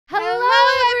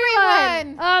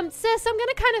Sis, I'm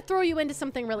gonna kind of throw you into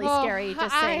something really scary.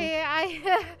 Just saying.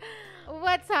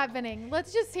 What's happening?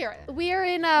 Let's just hear it. We're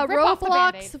in a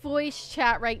Roblox voice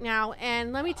chat right now,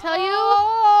 and let me tell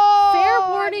you, fair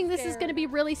warning, this is going to be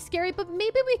really scary, but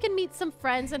maybe we can meet some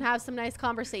friends and have some nice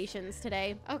conversations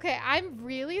today. Okay, I'm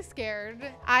really scared.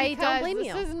 I don't blame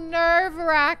you. This is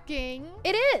nerve-wracking.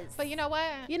 It is. But you know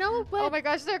what? You know what? Oh my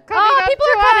gosh, they're coming up people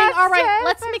to are coming. us. All right,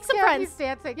 let's make some friends. He's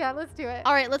dancing. Yeah, let's do it.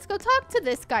 All right, let's go talk to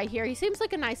this guy here. He seems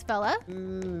like a nice fella.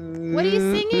 What are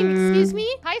you singing? Excuse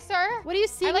me? Hi, sir. What are you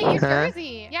singing? I like your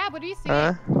jersey. Yeah, what are you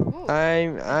singing?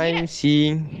 I'm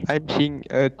singing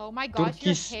a oh my gosh,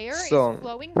 Turkish your hair song. is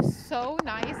flowing so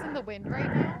nice in the wind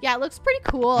right now. Yeah, it looks pretty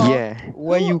cool. Yeah.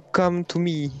 Why you come to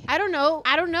me? I don't know.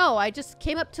 I just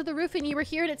came up to the roof and you were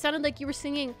here and it sounded like you were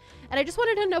singing. And I just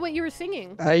wanted to know what you were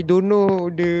singing. I don't know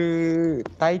the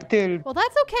title. Well,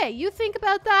 that's okay. You think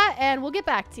about that and we'll get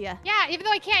back to you. Yeah, even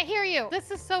though I can't hear you.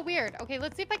 This is so weird. Okay,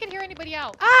 let's see if I can hear anybody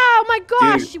else. Oh my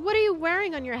gosh. Dude. What are you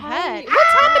wearing on your head?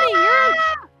 What's happening?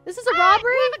 This is a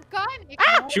robbery? You have a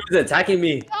gun. She was attacking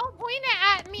me. Don't point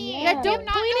it at me. Yeah, don't point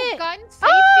it. Gun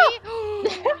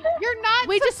safety. You're not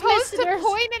supposed to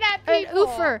point it at people. An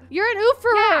oofer. You're an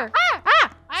ooferer. Yeah.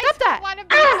 Stop that. Want to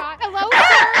be hello,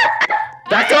 sir.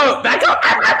 Back up. Back up.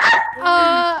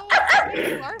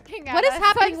 What is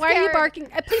happening? Why are you barking?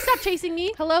 Please stop chasing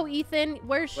me. Hello, Ethan.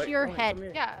 Where's your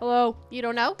head? Yeah. Hello. You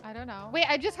don't know? I don't know. Wait,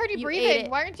 I just heard you breathing.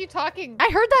 Why aren't you talking? I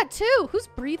heard that too. Who's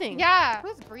breathing? Yeah.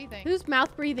 Who's breathing? Who's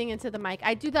mouth breathing into the mic?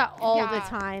 I do that all the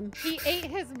time. He ate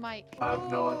his mic. I have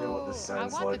no idea what this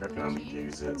sounds like. I can only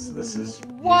use it, so this is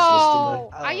Whoa.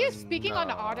 useless to me. Are you speaking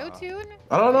on auto-tune?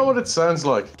 I don't know what it sounds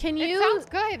like. Can you sounds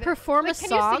good. perform a song?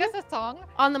 Can you sing us a song?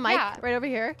 On the mic, right over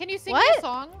here. Can you sing a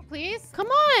song, please? Come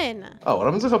on. Oh, what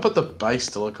happens if I put the bass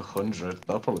to like 100?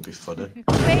 That'll probably be funny.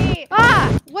 Wait.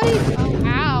 What are you doing? Oh,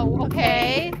 ow.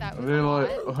 Okay. I mean,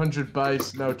 like 100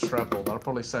 bass, no treble. That'll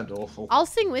probably sound awful. I'll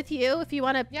sing with you if you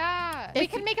want to. Yeah. We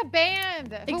can make a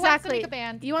band. Exactly. Who wants to make a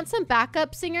band? You want some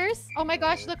backup singers? Oh my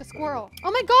gosh, look, a squirrel.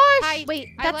 Oh my gosh. Hi. Wait,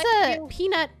 that's a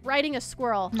peanut riding a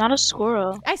squirrel. Not a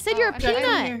squirrel. I said you're a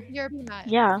peanut. You're a peanut.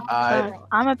 Yeah.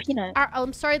 I'm a peanut.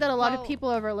 I'm sorry that a lot of people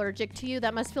are allergic to you.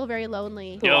 That must feel very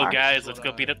lonely. Yo, guys, let's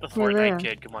go beat up the Fortnite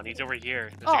kid. Come on, he's over here.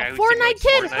 Oh, Fortnite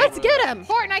kid! Let's get him!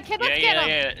 Fortnite kid, let's get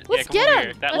him! Let's get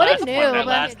him! What a noob! That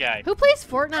last guy. Who plays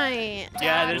Fortnite?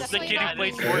 Yeah, this is the kid who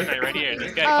plays Fortnite right here.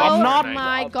 This guy oh plays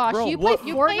my gosh, you play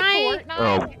Fortnite?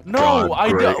 Oh, no, I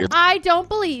don't. I don't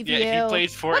believe you. Yeah, he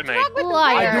plays Fortnite.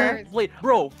 Liar. I don't play.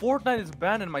 Bro, Fortnite is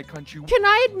banned in my country. Can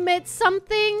I admit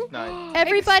something? No.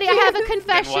 Everybody, I have a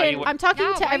confession. I'm talking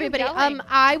Yeah, to everybody.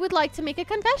 I would like to make a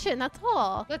confession. That's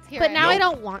all. Let's hear But it. now I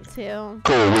don't want to.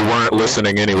 Cool, we weren't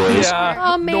listening anyways.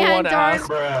 Oh man, darn.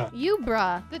 Bruh. You,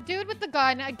 bruh. The dude with the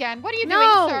gun again. What are you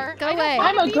No, doing, sir? go away.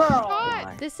 I'm a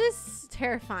girl. This is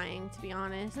terrifying, to be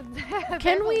honest.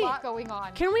 There's a lot going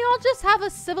on. Can we all just have a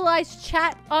civilized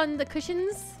chat on the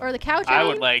cushions or the couch? I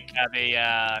would like to have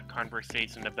a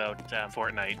conversation about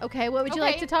Fortnite. Okay, what would you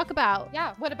like to talk about?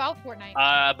 Yeah, what about Fortnite?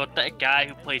 About that guy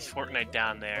who plays Fortnite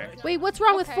down there. Wait, what's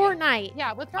wrong with Fortnite?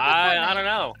 Yeah, what's wrong with Fortnite? I don't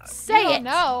know. Say it.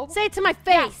 No. Say it to my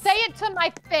face. Yeah, say it to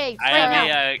my face. I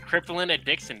have a crippling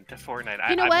addiction to Fortnite.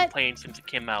 You know I've what? been playing since it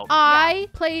came out. I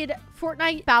played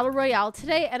Fortnite Battle Royale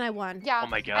today and I won. Yeah. Oh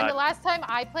my And god. the last time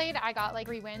I played, I got like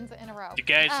 3 wins in a row. Did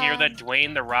you guys hear that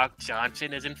Dwayne The Rock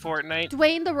Johnson is in Fortnite?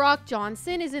 Dwayne The Rock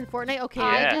Johnson is in Fortnite? Okay,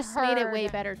 Yeah. I just made it way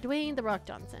better. Dwayne The Rock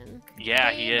Johnson.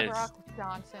 Yeah, he Dwayne is. The Rock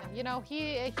Johnson. You know,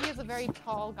 he is a very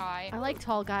tall guy. I like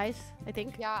tall guys, I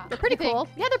think. Yeah. They're pretty You think? cool.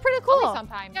 Yeah, they're pretty cool. Only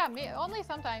sometimes. Yeah, only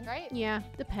sometimes, right? Yeah,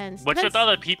 depends. What's with Depends.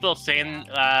 all the people saying,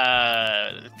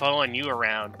 following you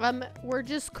around? We're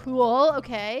just cool,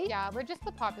 okay? Yeah, we're just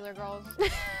the popular girls.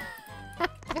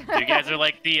 You guys are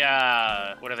like the,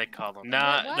 what do they call them?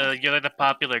 You're like the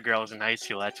popular girls in high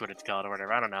school. That's what it's called or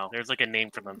whatever. I don't know. There's like a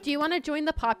name for them. Do you want to join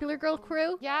the popular girl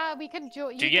crew? Yeah, we can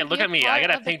join. Dude, yeah, look at me. I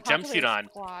got a pink jumpsuit on.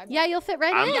 Yeah, you'll fit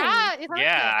right in. Yeah, it's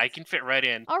Yeah, I can fit right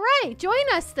in. All right, join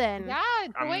us then. Yeah,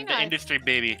 I'm join the us. industry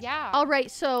baby. Yeah. All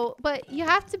right, so, but you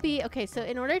have to be, okay, so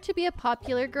in order to be a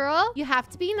popular girl, you have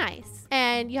to be nice.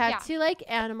 And you have to like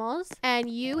animals. And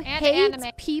you hate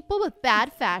people with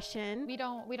bad fashion. We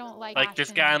don't like this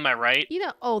fashion. guy on my right. You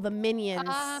know, oh, the minions.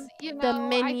 You know, the I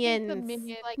think minions. the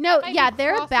minion, like, No, that might yeah, be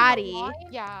they're a crossing the baddie. line.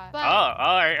 Yeah. But,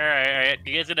 All right.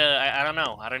 You guys I don't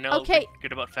know. I don't know. Okay.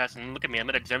 Good about fashion. Look at me. I'm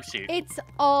in a jumpsuit. It's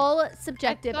all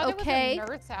subjective, I thought okay? It was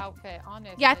a nurse outfit,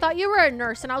 honestly. Yeah, I thought you were a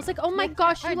nurse, and I was like, oh my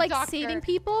gosh, you like saving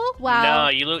people? Wow. No,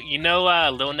 you know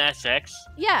Lil Nas X?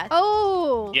 Yeah.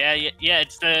 Oh. Yeah.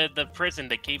 It's the prison,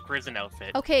 the Cape prison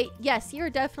outfit. Okay, yes,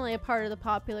 you're definitely a part of the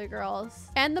popular girls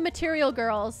and the material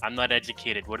girls. I'm not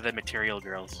educated. What are the material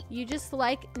girls? You just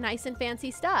like nice and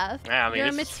fancy stuff. Yeah, I mean, You're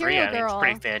a this is free. material I mean, girl. it's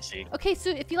pretty fancy. Okay, so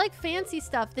if you like fancy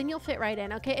stuff, then you'll fit right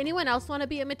in. Okay, anyone else want to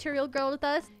be a material girl with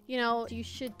us? You know, you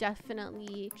should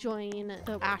definitely join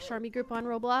the Ashe Army group on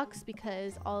Roblox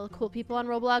because all the cool people on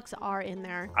Roblox are in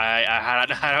there. I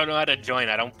don't know how to join.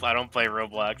 I don't play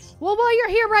Roblox. Well, you're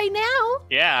here right now.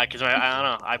 Yeah, because I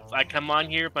don't know. I come on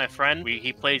here with my friend.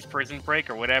 He plays Prison Break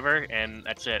or whatever, and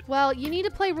that's it. Well, you need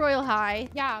to play Royal High.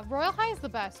 Yeah, Royal High is the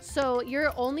best. So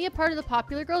you're only a part of the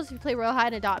popular girls if you play Royal High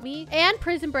and Adopt Me, and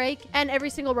Prison Break, and every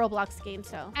single Roblox game.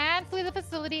 So. And Flee the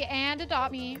Facility and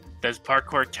Adopt Me. Does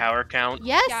Parkour Tower count?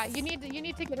 Yes. Yeah, you need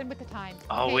to get in with the time.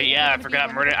 Oh Okay, wait, yeah, I gonna forgot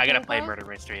be murder. I gotta one play of Murder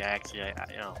Mystery.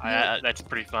 Yeah. That's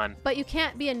pretty fun. But you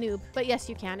can't be a noob. But yes,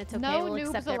 you can. It's okay. No we'll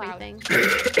noobs accept allowed. everything.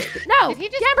 No, Did he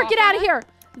just Amber, get cough out on of here.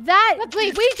 That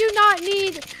we do not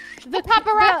need the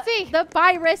paparazzi. The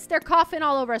virus. They're coughing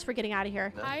all over us. We're getting out of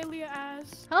here. Hi, Leah Ashe.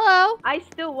 Hello. I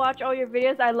still watch all your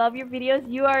videos. I love your videos.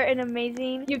 You are an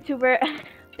amazing YouTuber.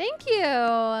 Thank you. You're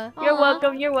Aw.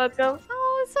 welcome. You're welcome.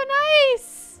 Oh, it's so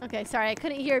nice. Okay, sorry, I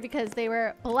couldn't hear because they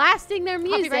were blasting their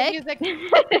Copyright music.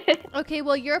 music. Okay,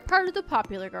 well, you're part of the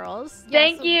popular girls.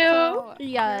 Thank you.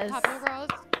 Yes. Popular girls.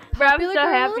 Bro, I'm Popular so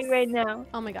girls? happy right now.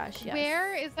 Oh my gosh, yes.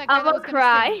 Where is that? I'm girl gonna who's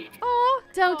cry. sing? Oh,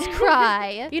 don't Aw.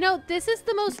 cry. You know, this is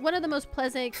one of the most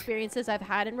pleasant experiences I've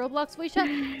had in Roblox voice chat.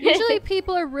 Usually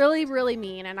people are really, really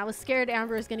mean, and I was scared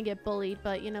Amber was gonna get bullied,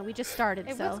 but you know, we just started,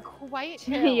 It so. was quite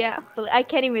chill. Yeah, I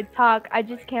can't even talk. I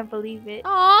just can't believe it.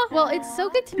 Aw, well, it's so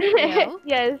good to meet you.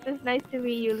 Yes, it's nice to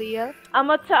meet you, Leah. I'm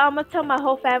gonna tell my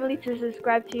whole family to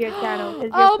subscribe to your channel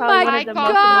because you're Oh probably my one of the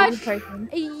gosh. most amazing persons.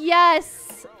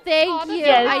 Yes, thank Oh, the you.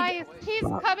 Yes. guys, he's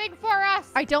coming for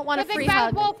us. I don't want a The free big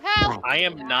bad hug. wolf help. I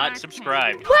am not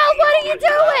subscribed. Well, what are you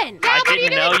doing? Yeah, I what are you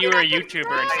didn't know doing? you were a You're not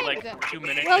YouTuber until like subscribed. 2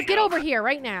 minutes Well, ago. get over here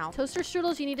right now. Toaster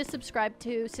Strudels, you need to subscribe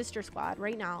to Sister Squad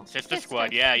right now. Sister Sister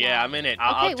Squad. Yeah, Squad. I'm in it.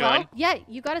 I'll Okay, join. well, yeah,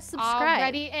 you gotta subscribe.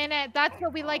 Already in it. That's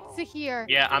what we like to hear.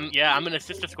 Yeah, I'm in a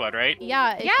Sister Squad, right?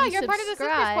 Yeah, if Yeah, you you're part of the Sister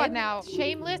subscribe- Squad now.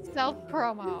 Shameless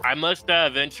self-promo. I must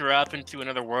venture up into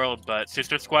another world, but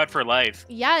Sister Squad for life.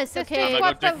 Yes, Sister okay. I'm Squad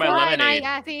gonna drink for my life. lemonade.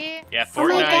 Yeah, see? Yeah, Oh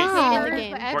my Fortnite, God. In the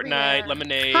game. Fortnite,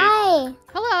 lemonade. Hi,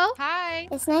 Hello. Hi.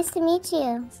 it's nice to meet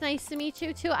you. It's nice to meet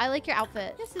you too. I like your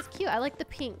outfit. This is cute. I like the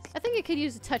pink. I think it could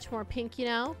use a touch more pink, you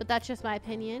know, but that's just my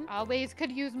opinion. Always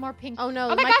could use more pink. Oh no,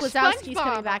 Oh my Mike gosh, Wazowski's SpongeBob.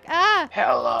 coming back. Ah!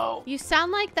 Hello. You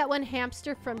sound like that one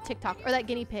hamster from TikTok, or that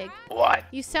guinea pig. What?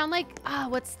 You sound like,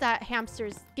 what's that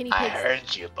hamster's guinea I pig?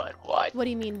 heard you, but what? What do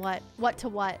you mean what? What to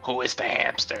what? Who is the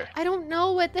hamster? I don't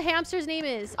know what the hamster's name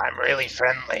is. I'm really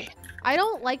friendly. I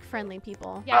don't like friendly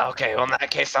people. Yeah. Okay, well in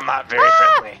that case I'm not very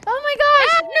friendly. Oh my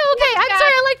gosh! No, okay, I'm God.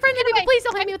 sorry, I like friendly people. away. Please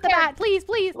don't hit me I'm with the scared. bat. Please,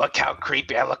 please. Look how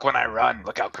creepy I look when I run.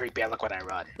 Look how creepy I look when I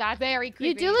run. That's very creepy.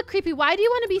 You do look creepy. Why do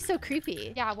you want to be so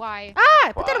creepy? Yeah, why?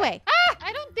 Ah, put that Why? away.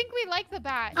 I don't think we like the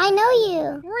bat. I know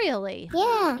you. Really?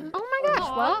 Yeah. Oh my gosh.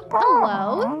 Aw. Well,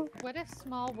 hello. What a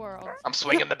small world. I'm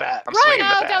swinging the bat. I'm Run! swinging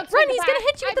No, the bat. don't Run, swing he's the gonna bat.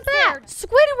 hit you with I'm the bat. scared.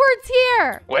 Squidward's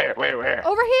here. Where?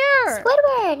 Over here.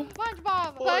 Squidward.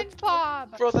 SpongeBob. What?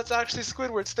 SpongeBob. Bro, that's actually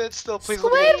Squidward. Stand still, please.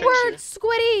 Let me get a Squidward, picture.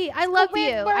 Squiddy, I love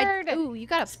you. Squidward. Ooh, you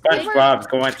got a SpongeBob's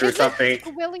going through something.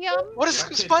 William. What is That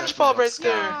kid SpongeBob right definitely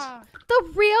there? Yeah.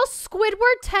 The real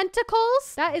Squidward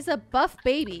tentacles? That is a buff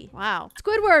baby. Wow.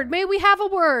 Squidward, may we have a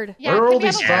word? Yeah, Where are can all we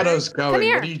have these a word? photos going?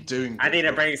 here. What are you doing? I need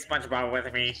to bring SpongeBob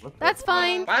with me. That's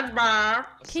fine. SpongeBob.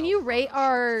 Can you rate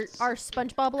our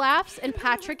SpongeBob laughs and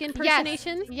Patrick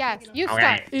impersonations? Yes, you Okay.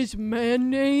 start. Is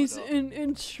mayonnaise an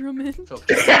instrument? 10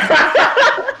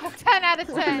 out of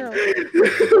 10. Is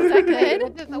that good?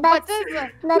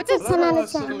 What does That's a 10 out I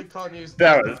of 10. certainly can't use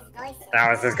That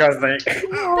was disgusting.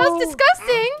 That was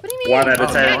disgusting. What do you mean? 1 out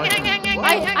of 10.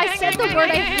 I said the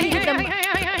word, I hated them.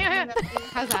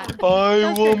 How's that?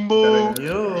 I wumbo,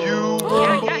 Yo. you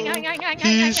wumbo,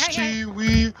 history,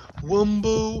 we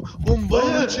wumbo,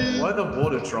 wumbo. Why the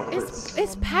water droplets?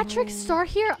 Is Patrick Star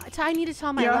here? I need to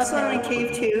tell my You're love also in him. a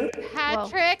cave too?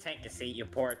 Patrick. Take a seat, you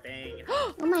poor thing.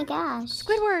 Oh my gosh.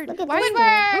 Squidward, Look at why are you,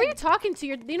 Squidward. who are you talking to?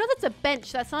 You know that's a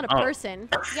bench. That's not a Oh. person.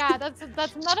 Yeah, that's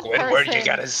not a Squidward, person. you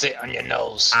gotta sit on your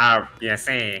nose. Yeah,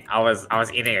 see, I was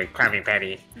eating a Krabby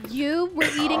Patty. You were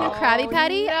eating a Krabby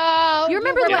Patty? No. You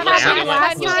remember were what not happened allowed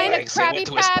last to eat time? a Legs, it went Krabby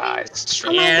to his Patty. thighs.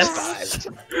 Straight Yes. to his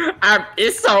thighs.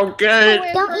 It's so good.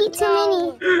 Don't eat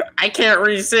too many. I can't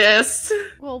resist.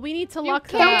 Well, we need to You lock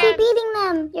Don't that. keep eating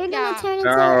them. You're Yeah. gonna turn into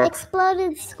No.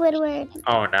 exploded Squidward.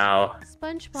 Oh no.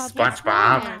 SpongeBob.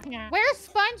 SpongeBob. Where's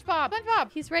SpongeBob?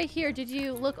 SpongeBob. He's right here. Did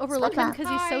you overlook him because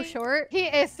he's so Hi. short? He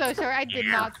is so short. I did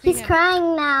not see He's him.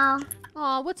 crying now.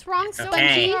 Aw, what's wrong, Okay.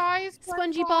 Spongy? Guys,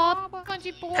 Spongy Bob?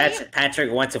 Spongy boy.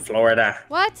 Patrick went to Florida.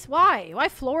 What? Why? Why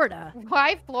Florida?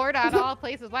 Why Florida out of all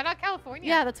places? Why not California?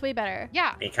 Yeah, that's way better.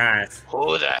 Yeah. Because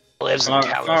Who the hell lives in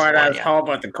Florida's California? home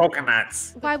with the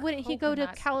coconuts. Why wouldn't he go to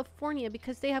Coconuts. California?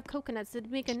 Because they have coconuts.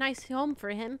 It'd make a nice home for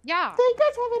him. Yeah. Do you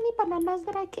guys have any bananas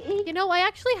that I can eat? You know, I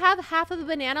actually have half of a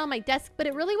banana on my desk, but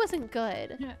it really wasn't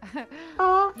good.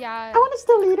 Yeah. I want to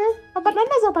still eat it. A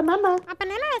banana's a banana. A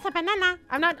banana is a banana.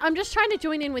 I'm just trying to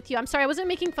join in with you. I'm sorry, I wasn't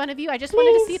making fun of you. I just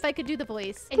wanted to see if I could do the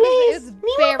voice. It was Me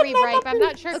want very banana, ripe. I'm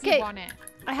not sure if Okay. you want it.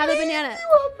 I have a banana.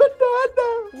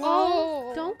 banana.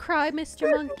 Whoa. Don't cry,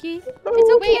 Mr. Monkey. It's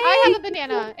okay. I have a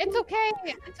banana. It's okay.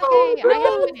 It's okay. I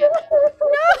have a banana.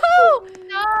 No!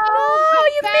 No. No,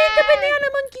 you made the banana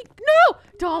monkey. No!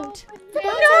 Don't. No.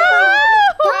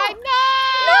 No!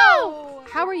 No.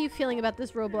 How are you feeling about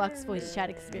this Roblox voice chat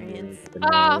experience?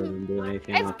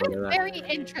 It's been very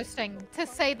interesting, to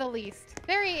say the least.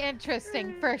 Very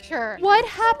interesting, for sure. What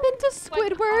happened to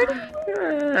Squidward?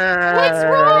 What's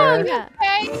wrong?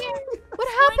 Okay. What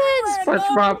happened?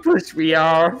 SpongeBob pushed me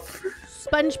off.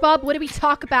 SpongeBob, what did we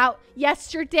talk about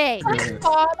yesterday?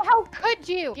 Bob, how could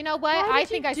you? You know what? Why I did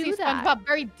think you I see do that? SpongeBob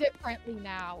very differently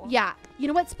now. Yeah. You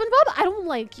know what, SpongeBob? I don't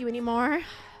like you anymore.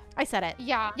 I said it.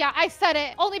 Yeah, I said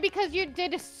it. Only because you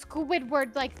did a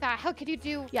Squidward like that. How could you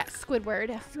do Yeah, Squidward.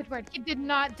 Squidward? You did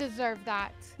not deserve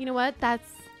that. You know what?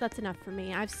 That's enough for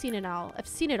me. I've seen it all. I've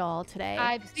seen it all today.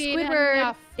 I've seen Squidward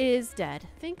enough. is dead.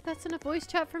 I think that's enough voice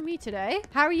chat for me today.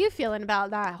 How are you feeling about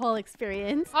that whole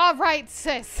experience? All right,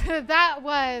 sis. That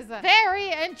was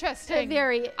very interesting.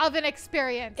 Very of an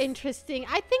experience. interesting.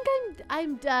 I think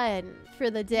I'm done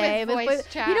for the day. With voice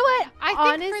chat. You know what? I think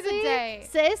Honestly, for the day.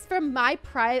 sis, from my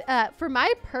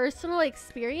personal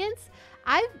experience,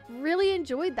 I've really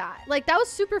enjoyed that. Like, that was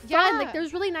super fun. Yeah. Like,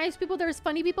 there's really nice people. There's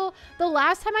funny people. The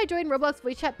last time I joined Roblox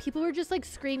voice chat, people were just like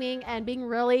screaming and being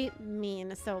really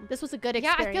mean. So this was a good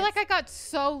experience. Yeah, I feel like I got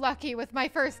so lucky with my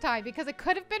first time because it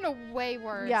could have been a way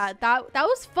worse. Yeah, that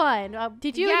was fun.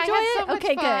 Did you enjoy I had it? so much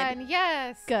Okay, fun. good.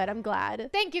 Yes. Good. I'm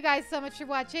glad. Thank you guys so much for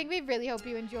watching. We really hope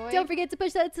you enjoyed. Don't forget to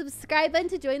push that subscribe button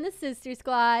to join the Sister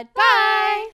Squad. Bye.